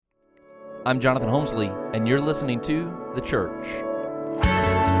I'm Jonathan Holmesley, and you're listening to The Church.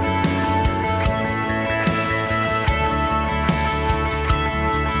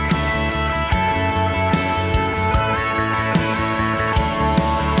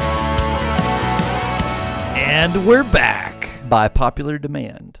 And we're back. By popular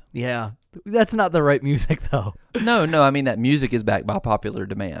demand. Yeah, that's not the right music, though. No, I mean that music is back by popular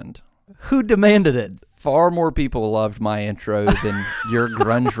demand. Who demanded it? Far more people loved my intro than your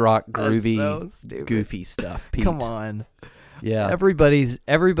grunge rock groovy, so stupid. goofy stuff, Pete. Come on. Yeah. Everybody.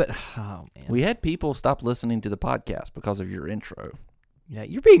 Oh, man. We had people stop listening to the podcast because of your intro. Yeah,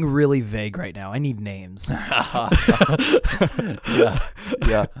 you're being really vague right now. I need names. Yeah.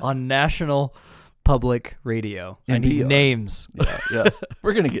 On National Public Radio. I need NPR. names. Yeah.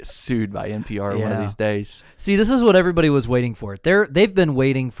 We're going to get sued by NPR one of these days. See, this is what everybody was waiting for. They've been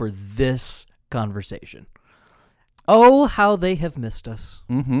waiting for this conversation. Oh, how they have missed us.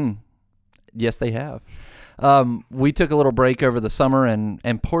 Mm-hmm. Yes, they have. We took a little break over the summer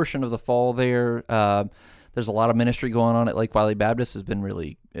and portion of the fall there. There's a lot of ministry going on at Lake Wiley Baptist. Has been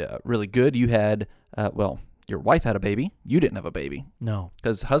really good. You had, your wife had a baby. You didn't have a baby. No.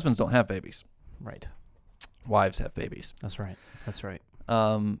 Because husbands don't have babies. Right. Wives have babies. That's right.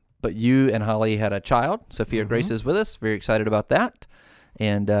 But you and Holly had a child. Sophia Grace is with us. Very excited about that.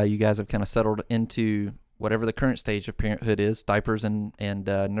 And you guys have kind of settled into whatever the current stage of parenthood is, diapers and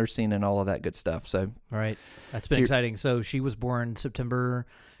nursing and all of that good stuff. So, right. That's been exciting. So she was born September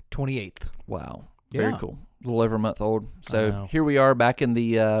 28th. Wow. Very cool. A little over a month old. I So know. here we are back in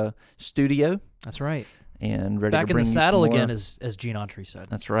the studio That's right. and ready Back to in bring the you saddle some more. again, as Gene Autry said.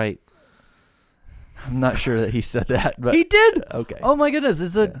 That's right. I'm not sure that he said that, but He did. okay. Oh my goodness,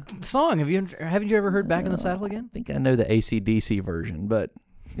 it's a song. Haven't you ever heard "Back in the Saddle" again? I think I know the AC/DC version, but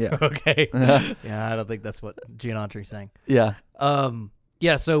yeah. Okay. Yeah, I don't think that's what Gene Autry sang. Yeah.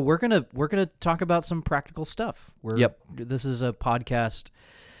 Yeah. So we're gonna talk about some practical stuff. Yep. This is a podcast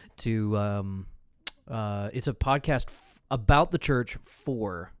it's a podcast about the church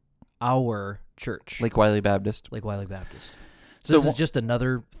for our church, Lake Wiley Baptist. Lake Wiley Baptist. So This is just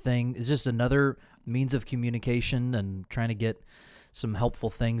another thing. It's just another means of communication and trying to get some helpful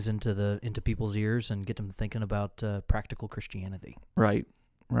things into people's ears and get them thinking about practical Christianity. Right.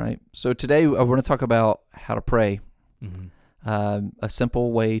 So today I want to talk about how to pray, a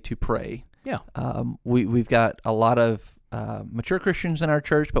simple way to pray. Yeah. We've got a lot of mature Christians in our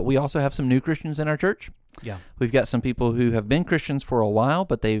church, but we also have some new Christians in our church. Yeah. We've got some people who have been Christians for a while,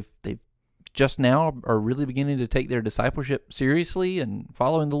 but they've just now are really beginning to take their discipleship seriously and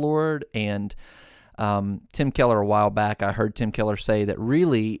following the Lord. And Tim Keller, a while back, I heard Tim Keller say that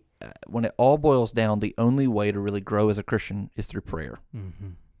really, when it all boils down, the only way to really grow as a Christian is through prayer.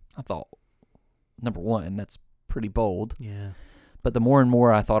 Mm-hmm. I thought, number one, that's pretty bold. Yeah. But the more and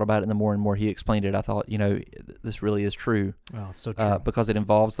more I thought about it and the more he explained it, I thought, this really is true. Oh, it's so true. Because it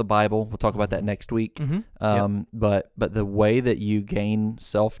involves the Bible. We'll talk about that next week. Mm-hmm. But the way that you gain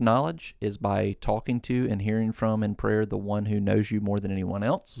self-knowledge is by talking to and hearing from in prayer the one who knows you more than anyone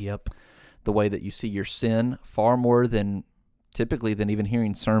else. Yep. The way that you see your sin far more than typically than even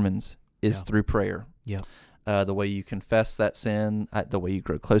hearing sermons is through prayer. Yep. The way you confess that sin, the way you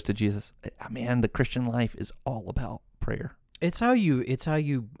grow close to Jesus. Man, the Christian life is all about prayer. It's how you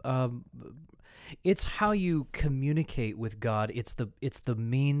communicate with God. It's the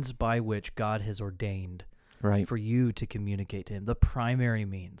means by which God has ordained Right. for you to communicate to Him. The primary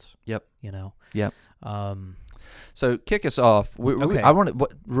means. Yep. Yep. Um, So kick us off. Okay. I want to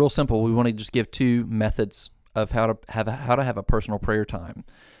real simple. We want to just give two methods of how to have a personal prayer time.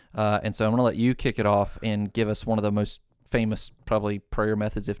 And so I'm going to let you kick it off and give us one of the most famous, probably, prayer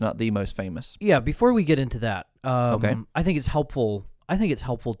methods, if not the most famous. Yeah. Before we get into that, Okay. I think it's helpful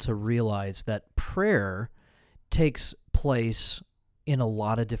to realize that prayer takes place in a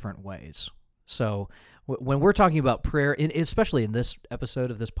lot of different ways. So when we're talking about prayer, especially in this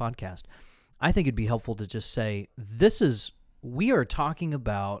episode of this podcast, I think it'd be helpful to just say we are talking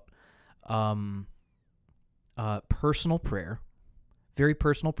about personal prayer, very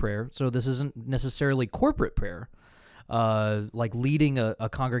personal prayer. So this isn't necessarily corporate prayer, like leading a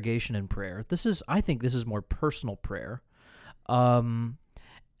congregation in prayer. I think this is more personal prayer. But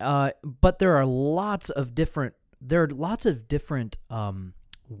there are lots of different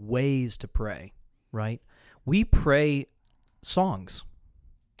ways to pray, right? We pray songs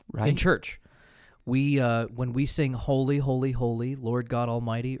in church. We when we sing "Holy, Holy, Holy, Lord God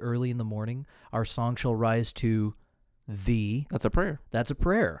Almighty" early in the morning, our song shall rise to Thee. That's a prayer. That's a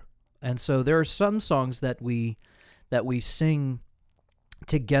prayer. And so there are some songs that we sing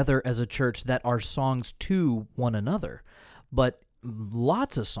together as a church that are songs to one another, but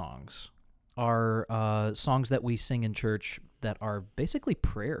lots of songs are songs that we sing in church that are basically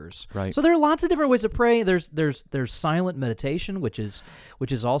prayers. Right. So there are lots of different ways to pray. There's silent meditation, which is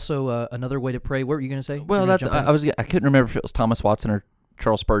also another way to pray. What were you going to say? Well, I couldn't remember if it was Thomas Watson or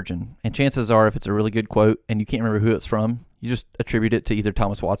Charles Spurgeon. And chances are, if it's a really good quote and you can't remember who it's from, you just attribute it to either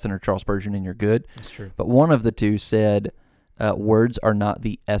Thomas Watson or Charles Spurgeon, and you're good. That's true. But one of the two said, "Words are not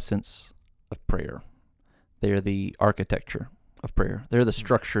the essence of prayer; they are the architecture of prayer. They're the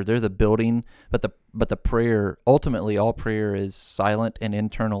structure. They're the building. But the prayer, ultimately, all prayer is silent and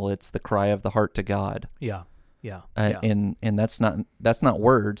internal. It's the cry of the heart to God. Yeah. And that's not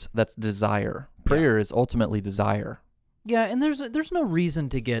words. That's desire. Prayer is ultimately desire. Yeah, and there's no reason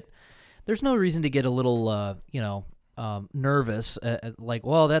to get a little nervous, like,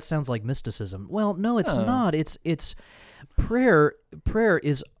 well, that sounds like mysticism. Well, no, it's not. It's prayer. Prayer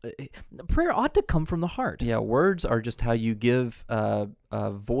ought to come from the heart. Yeah, words are just how you give a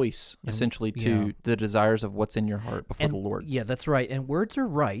voice, essentially, to the desires of what's in your heart before the Lord. Yeah, that's right. And words are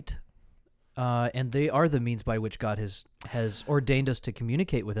right, and they are the means by which God has ordained us to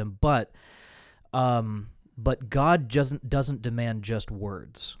communicate with Him. But God doesn't demand just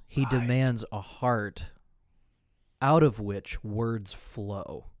words. He demands a heart out of which words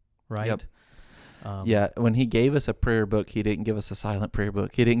flow, right? Yep. When He gave us a prayer book, He didn't give us a silent prayer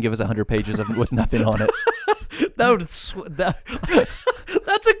book. He didn't give us 100 pages with nothing on it. That's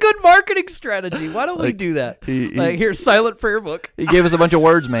a good marketing strategy. Why don't we do that? Here's silent prayer book. He gave us a bunch of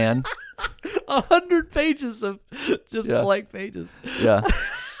words, man. 100 pages of just blank pages. Yeah.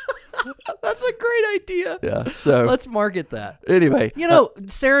 That's a great idea. Yeah. So let's market that. Anyway,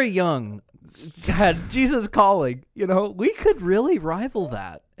 Sarah Young had Jesus Calling. We could really rival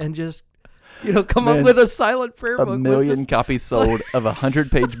that and just come up with a silent prayer book. 1 million copies sold of a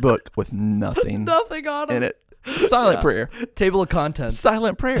 100-page book with nothing on in it. Silent prayer. Table of contents.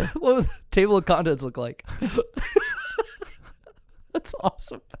 Silent prayer. What would the table of contents look like? That's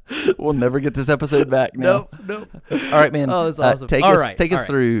awesome. We'll never get this episode back now. Nope. All right, man. Oh, that's awesome. Take us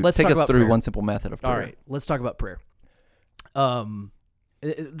through prayer. one simple method of prayer. All right, let's talk about prayer.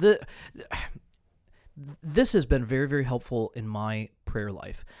 This has been very, very helpful in my prayer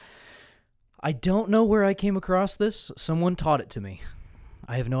life. I don't know where I came across this. Someone taught it to me.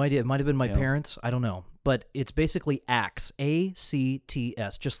 I have no idea. It might have been my parents. I don't know. But it's basically ACTS,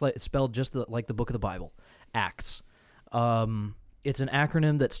 A-C-T-S, spelled just like the book of the Bible, ACTS. It's an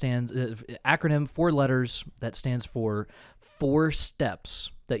acronym that stands, 4 letters that stands for 4 steps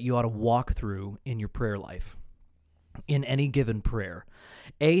that you ought to walk through in your prayer life, in any given prayer.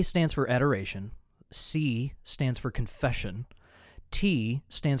 A stands for adoration. C stands for confession. T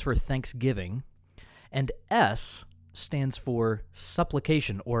stands for thanksgiving. And S stands for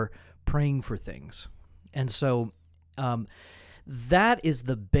supplication, or praying for things. And so that is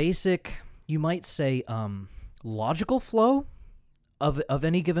the basic, you might say, logical flow of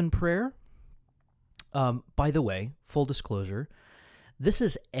any given prayer. By the way, full disclosure, this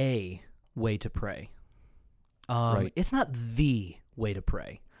is a way to pray. Right. It's not the way to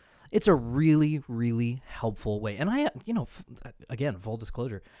pray. It's a really, really helpful way. And I, again, full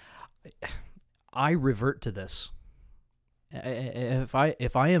disclosure, I revert to this. If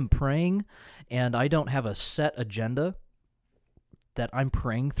I am praying and I don't have a set agenda that I'm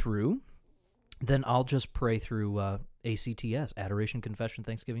praying through, then I'll just pray through ACTS, adoration, confession,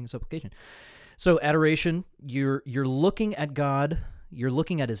 thanksgiving, and supplication. So adoration, you're looking at God, you're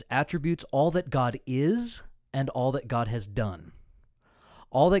looking at His attributes, all that God is and all that God has done.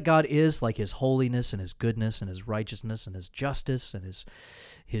 All that God is, like His holiness and His goodness and His righteousness and His justice and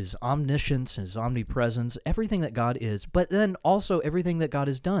His omniscience and His omnipresence, everything that God is, but then also everything that God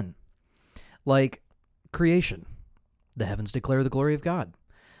has done. Like creation. The heavens declare the glory of God.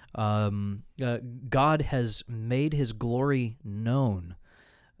 God has made His glory known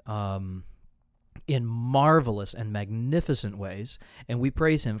in marvelous and magnificent ways, and we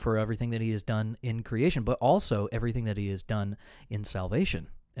praise Him for everything that He has done in creation, but also everything that He has done in salvation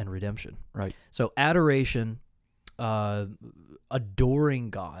and redemption. Right. So adoration, adoring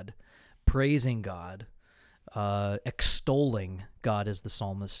God, praising God, extolling God, as the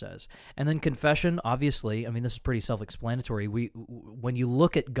psalmist says. And then confession, obviously, I mean, this is pretty self-explanatory. When you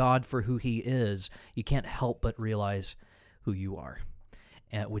look at God for who He is, you can't help but realize who you are,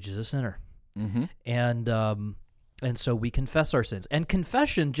 which is a sinner. Mm-hmm. And so we confess our sins. And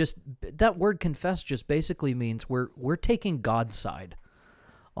confession, that word confess just basically means we're taking God's side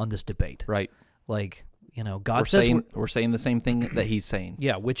on this debate. Right. Like, God says we're saying the same thing that He's saying.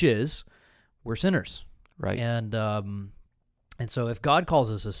 Yeah, which is we're sinners. Right. And so if God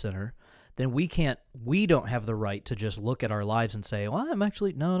calls us a sinner, then we don't have the right to just look at our lives and say, well, I'm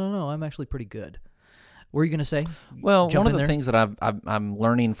actually pretty good. What are you going to say? Well, Jump one of in the there? things that I'm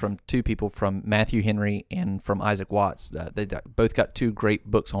learning from two people, from Matthew Henry and from Isaac Watts, both got two great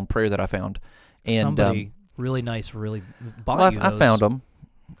books on prayer that I found. And Somebody really nice really bought well, you I those. found them.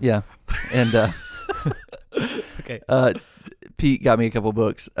 Yeah, and Okay. Pete got me a couple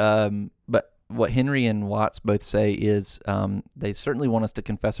books. But what Henry and Watts both say is they certainly want us to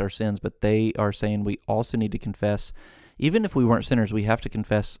confess our sins, but they are saying we also need to confess, even if we weren't sinners, we have to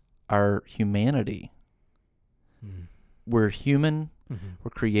confess our humanity. Mm. We're human, we're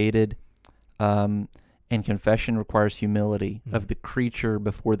created, and confession requires humility of the creature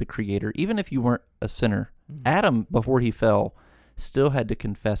before the Creator. Even if you weren't a sinner, Adam, before he fell, still had to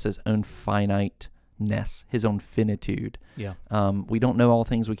confess his own finiteness, his own finitude. Yeah. We don't know all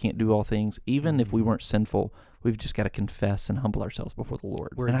things, we can't do all things. Even if we weren't sinful, we've just got to confess and humble ourselves before the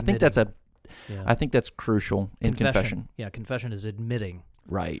Lord. We're and I think that's crucial in confession. Yeah, confession is admitting.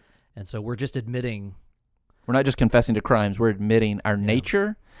 Right. And so we're just admitting. We're not just confessing to crimes, we're admitting our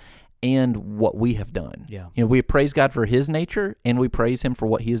nature and what we have done. Yeah. We praise God for his nature and we praise him for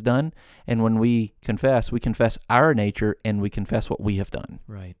what he has done. And when we confess our nature and we confess what we have done.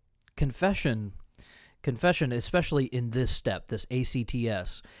 Right. Confession, especially in this step, this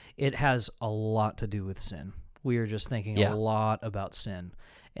ACTS, it has a lot to do with sin. We are just thinking a lot about sin.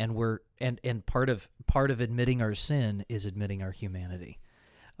 And and part of admitting our sin is admitting our humanity.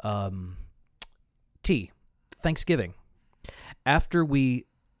 Thanksgiving. After we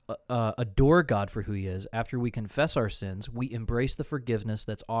adore God for who he is, after we confess our sins, we embrace the forgiveness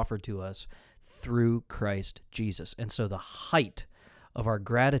that's offered to us through Christ Jesus. And so the height of our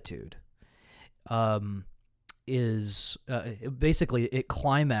gratitude is basically it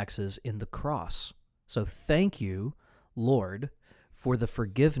climaxes in the cross. So thank you, Lord, for the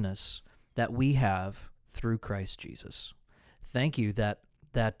forgiveness that we have through Christ Jesus. Thank you that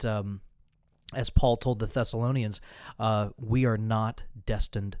as Paul told the Thessalonians, we are not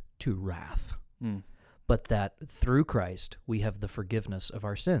destined to wrath, but that through Christ we have the forgiveness of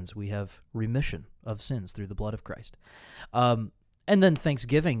our sins. We have remission of sins through the blood of Christ. And then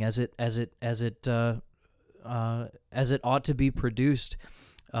Thanksgiving, as it ought to be produced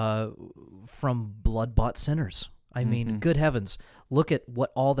from blood-bought sinners. I mean, good heavens, look at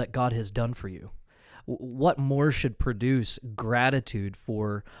all that God has done for you. What more should produce gratitude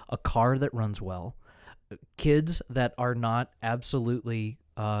for a car that runs well, kids that are not absolutely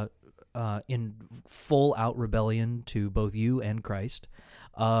in full-out rebellion to both you and Christ?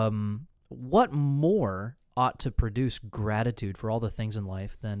 What more ought to produce gratitude for all the things in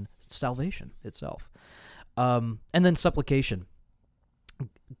life than salvation itself? And then supplication,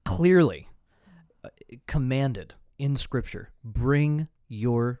 clearly commanded in Scripture, bring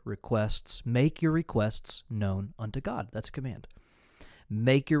your requests, make your requests known unto God. That's a command.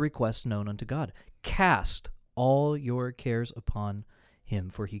 Make your requests known unto God. Cast all your cares upon him,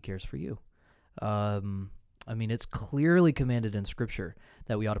 for he cares for you. I mean, it's clearly commanded in Scripture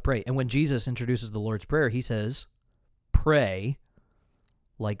that we ought to pray. And when Jesus introduces the Lord's Prayer, he says, pray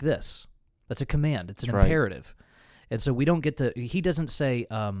like this. That's a command. It's an imperative. And so we don't get to, he doesn't say,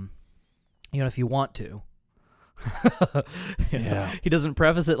 if you want to. He doesn't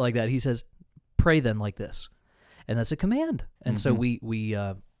preface it like that. He says, pray then like this. And that's a command. And so we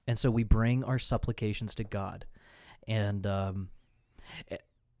bring our supplications to God. And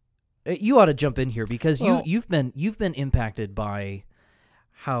you ought to jump in here because you've been impacted by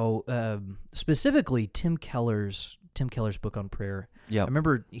how specifically Tim Keller's book on prayer. Yeah. I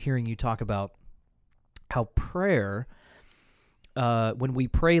remember hearing you talk about how prayer, when we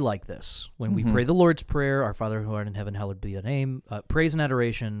pray like this, when we pray the Lord's Prayer, our Father who art in heaven, hallowed be thy name, praise and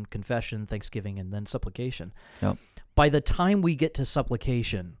adoration, confession, thanksgiving, and then supplication. Yep. By the time we get to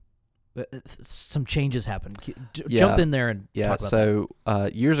supplication, some changes happen. Jump in there and talk about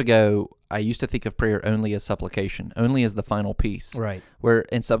that. Years ago, I used to think of prayer only as supplication, only as the final piece. Right. Where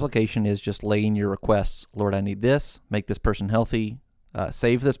in supplication is just laying your requests. Lord, I need this. Make this person healthy.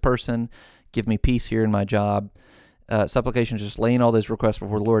 Save this person. Give me peace here in my job. Supplication is just laying all those requests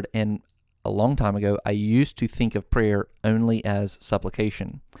before the Lord. And a long time ago, I used to think of prayer only as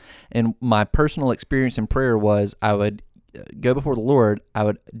supplication. And my personal experience in prayer was I would go before the Lord, I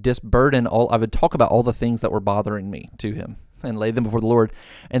would I would talk about all the things that were bothering me to him and lay them before the Lord.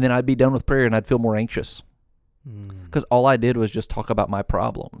 And then I'd be done with prayer and I'd feel more anxious because all I did was just talk about my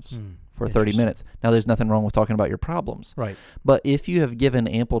problems for 30 minutes. Now, there's nothing wrong with talking about your problems. Right. But if you have given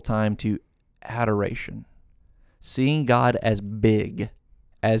ample time to adoration, seeing God as big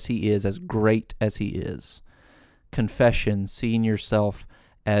as he is, as great as he is, confession, seeing yourself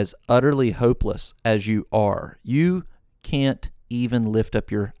as utterly hopeless as you are, you can't even lift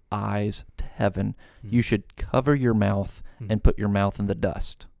up your eyes to heaven. You should cover your mouth and put your mouth in the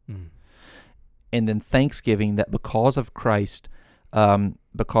dust. And then thanksgiving that because of Christ,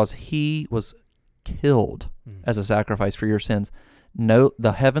 because he was killed as a sacrifice for your sins,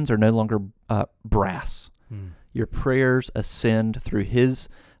 the heavens are no longer brass. Your prayers ascend through his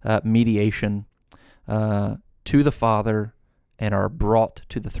mediation to the Father and are brought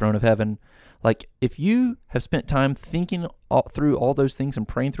to the throne of heaven. Like, if you have spent time thinking through all those things and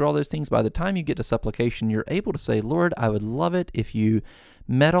praying through all those things, by the time you get to supplication, you're able to say, Lord, I would love it if you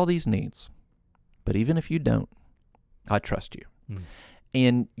met all these needs. But even if you don't, I trust you.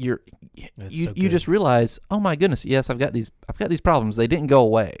 And you just realize, oh my goodness, yes, I've got these problems. They didn't go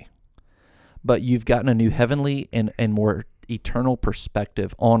away. But you've gotten a new heavenly and more eternal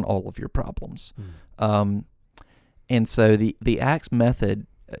perspective on all of your problems. And so the Acts method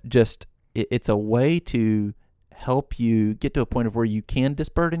it's a way to help you get to a point of where you can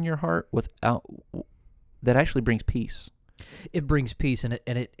disburden your heart that actually brings peace. It brings peace, and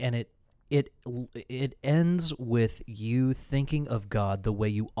it ends with you thinking of God the way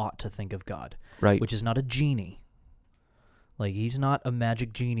you ought to think of God, right? Which is not a genie. Like, he's not a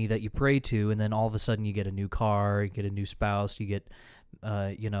magic genie that you pray to, and then all of a sudden you get a new car, you get a new spouse, you get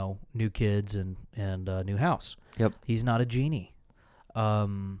new kids and a new house. Yep. He's not a genie.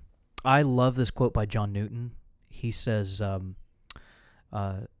 I love this quote by John Newton. He says,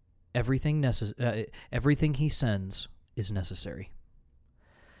 everything he sends is necessary.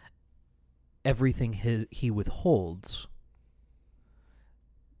 Everything he withholds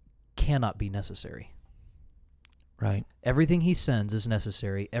cannot be necessary. Right. Everything he sends is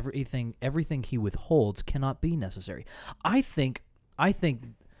necessary. Everything he withholds cannot be necessary. I think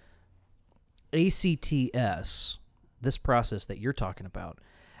ACTS, this process that you're talking about,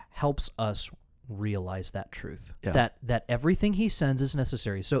 helps us realize that truth. Yeah. That everything he sends is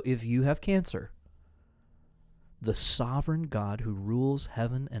necessary. So if you have cancer, the sovereign God who rules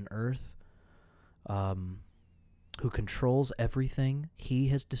heaven and earth, who controls everything, he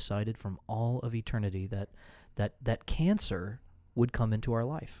has decided from all of eternity that cancer would come into our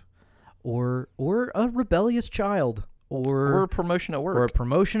life, or a rebellious child, or a promotion at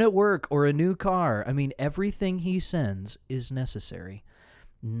work, or a new car. I mean, everything he sends is necessary.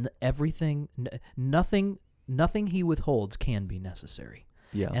 Nothing he withholds can be necessary.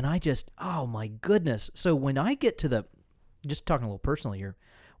 Yeah. And oh my goodness. So when I get to just talking a little personally here,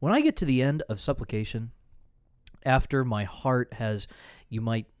 when I get to the end of supplication, after my heart has, you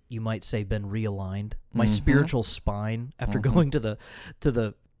might say, been realigned, my spiritual spine, after going to the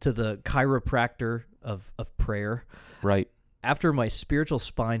chiropractor of prayer, right? After my spiritual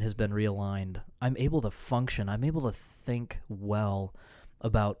spine has been realigned, I'm able to function. I'm able to think well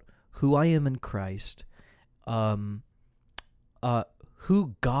about who I am in Christ, who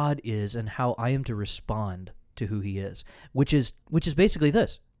God is, and how I am to respond to who He is, which is basically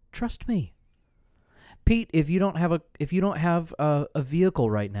this: trust me. Pete, if you don't have a vehicle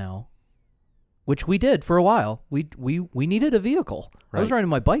right now, which we did for a while, we needed a vehicle. Right. I was riding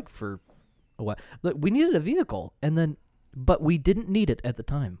my bike for a while. Look, we needed a vehicle, but we didn't need it at the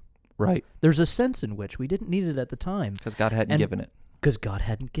time. Right. There's a sense in which we didn't need it at the time because God hadn't given it. Because God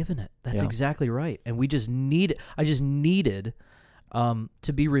hadn't given it. That's exactly right. And I just needed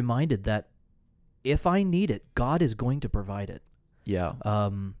to be reminded that if I need it, God is going to provide it. Yeah.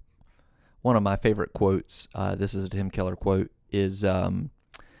 One of my favorite quotes, this is a Tim Keller quote, is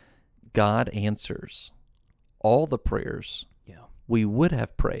God answers all the prayers we would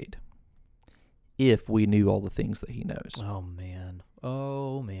have prayed if we knew all the things that He knows.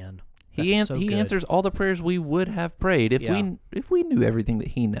 Oh, man. He answers all the prayers we would have prayed if we knew everything that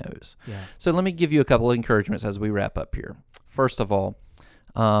He knows. Yeah. So let me give you a couple of encouragements as we wrap up here. First of all,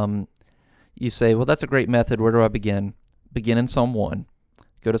 you say, well, that's a great method. Where do I begin? Begin in Psalm 1.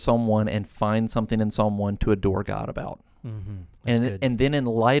 Go to Psalm 1 and find something in Psalm 1 to adore God about. Mm-hmm. And then in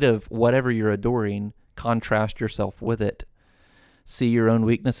light of whatever you're adoring, contrast yourself with it. See your own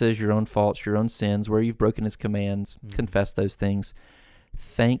weaknesses, your own faults, your own sins, where you've broken His commands. Confess those things.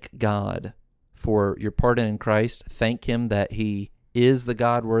 Thank God for your pardon in Christ. Thank Him that He is the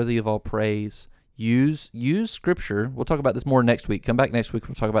God worthy of all praise. Use Scripture. We'll talk about this more next week. Come back next week.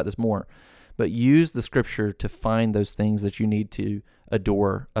 We'll talk about this more. But use the Scripture to find those things that you need to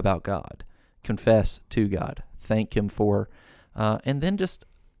adore about God. Confess to God. Thank Him for. And then just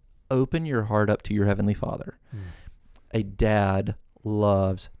open your heart up to your Heavenly Father. A dad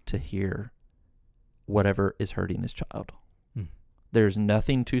loves to hear whatever is hurting his child. There's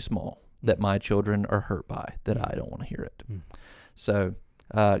nothing too small that my children are hurt by that I don't want to hear it. So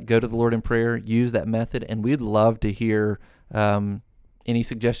go to the Lord in prayer, use that method, and we'd love to hear any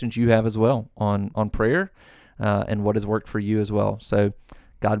suggestions you have as well on prayer and what has worked for you as well. So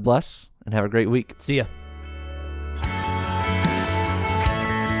God bless and have a great week. See ya.